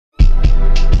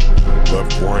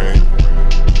left brain.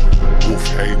 Wolf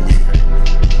Haley,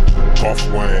 Buff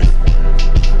Wang,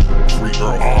 Free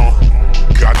Earl.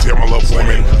 Goddamn, I love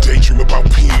women. Daydream about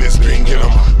penis being in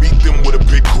them. Meet them with a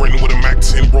big grin, with a Mac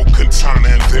 10 broke katana,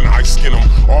 and then I skin them.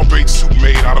 All beige suit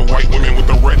made out of white women, with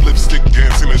the red lipstick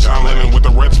dancing in John Lennon, with the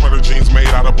red sweater jeans made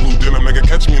out of blue denim. Nigga,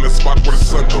 catch me in the spot where the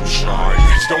sun don't shine.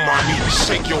 Bitch, don't mind me,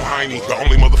 shake your hiney. The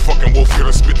only motherfucking wolf here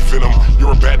to spit venom.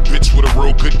 You're a bad bitch with a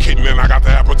real good kitten, and I got the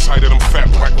appetite of them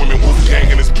fat black women. Wolf gang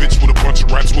in this bitch with a bunch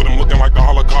of rats with them, looking like the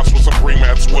Holocaust with some green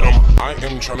mats with them. I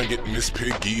am trying to get Miss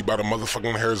Piggy by the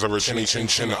motherfucking hairs of her chinny chin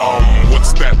chin.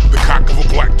 What's that? The cock of a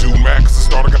black dude, mad cause the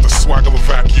starter got the swag of a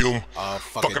vacuum.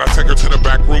 Fuck it, I take her to the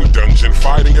back room dungeon,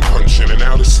 fighting and punching, and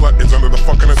now this slut is under the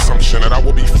fucking assumption that I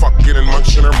will be fucking and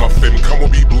munching her muffin. Cum will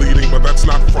be bleeding, but that's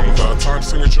not from the time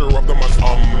signature of the month.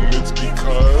 It's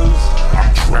because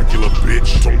I'm Dracula,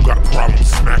 bitch. Don't got a problem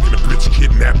smacking a bitch,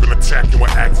 kidnapping, attacking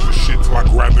with axe for shit till I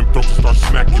grab them throats and start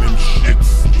smacking them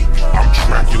shits. I'm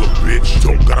Dracula, bitch.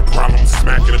 Don't got a problem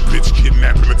smacking a bitch,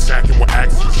 kidnapping, attacking with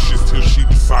axe for shit till she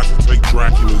decides to take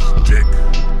Dracula's dick.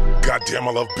 Goddamn,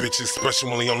 I love bitches,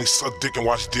 especially when they only suck dick and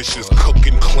wash dishes. Cook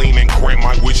and clean and grant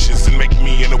my wishes, and make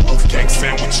me and the Wolfgang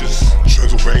sandwiches.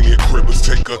 Transylvania crib, let's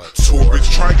take a tour,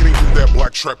 bitch. Try getting through that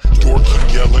black trap door,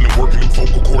 keep yelling and working them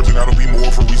vocal cords, and that'll be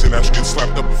more for a reason that you get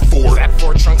slapped up before. That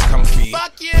four trunks comfy.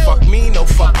 Fuck you. Fuck me, no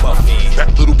fuck Buffy.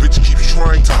 That little bitch keeps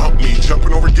trying to hump me,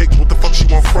 jumping over gates, what the fuck she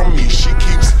want from me? She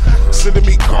keeps sending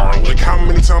me garlic. How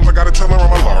many times I gotta tell her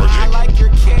I'm allergic? I like your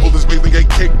cake. Oh, this bathing gate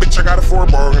cake, bitch, I got it for a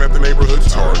bargain at the neighborhood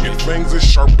Target. Things is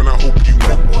sharp and I hope you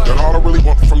know that all I really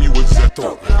want from you is that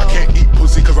throat. I can't eat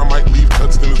pussy cause I might leave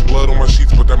cuts, then there's blood on my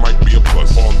sheets, but that might be a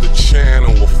plus. On the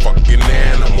channel, a fucking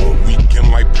animal, weaken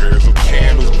like pairs of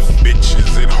candles, but bitch,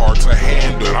 is it hard to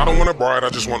handle? And I don't want a bride, I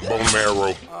just want bone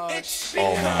marrow.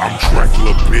 I'm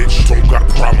Dracula, bitch. Don't got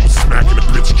a problem smacking a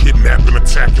bitch, kidnapping,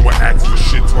 attacking with axe for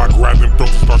shit till I grab them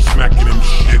throats and start smacking them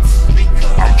shits.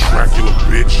 I'm Dracula,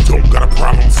 bitch. Don't got a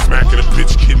problem smacking a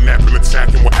bitch, kidnapping,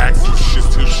 attacking with axe for shit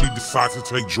till she decides to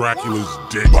take Dracula's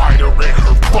dick. Bite her in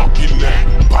her fucking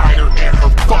neck. Bite her in her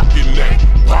fucking neck.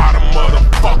 Bottom of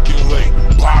the fucking leg.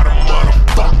 Bottom of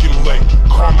the fucking leg.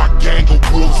 Call my gang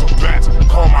of wolves and bats.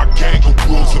 Call my gang of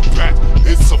wolves and bats.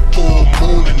 It's a full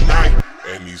moon tonight,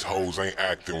 and these hoes ain't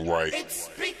acting right,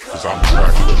 cause I'm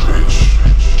Dracula, bitch.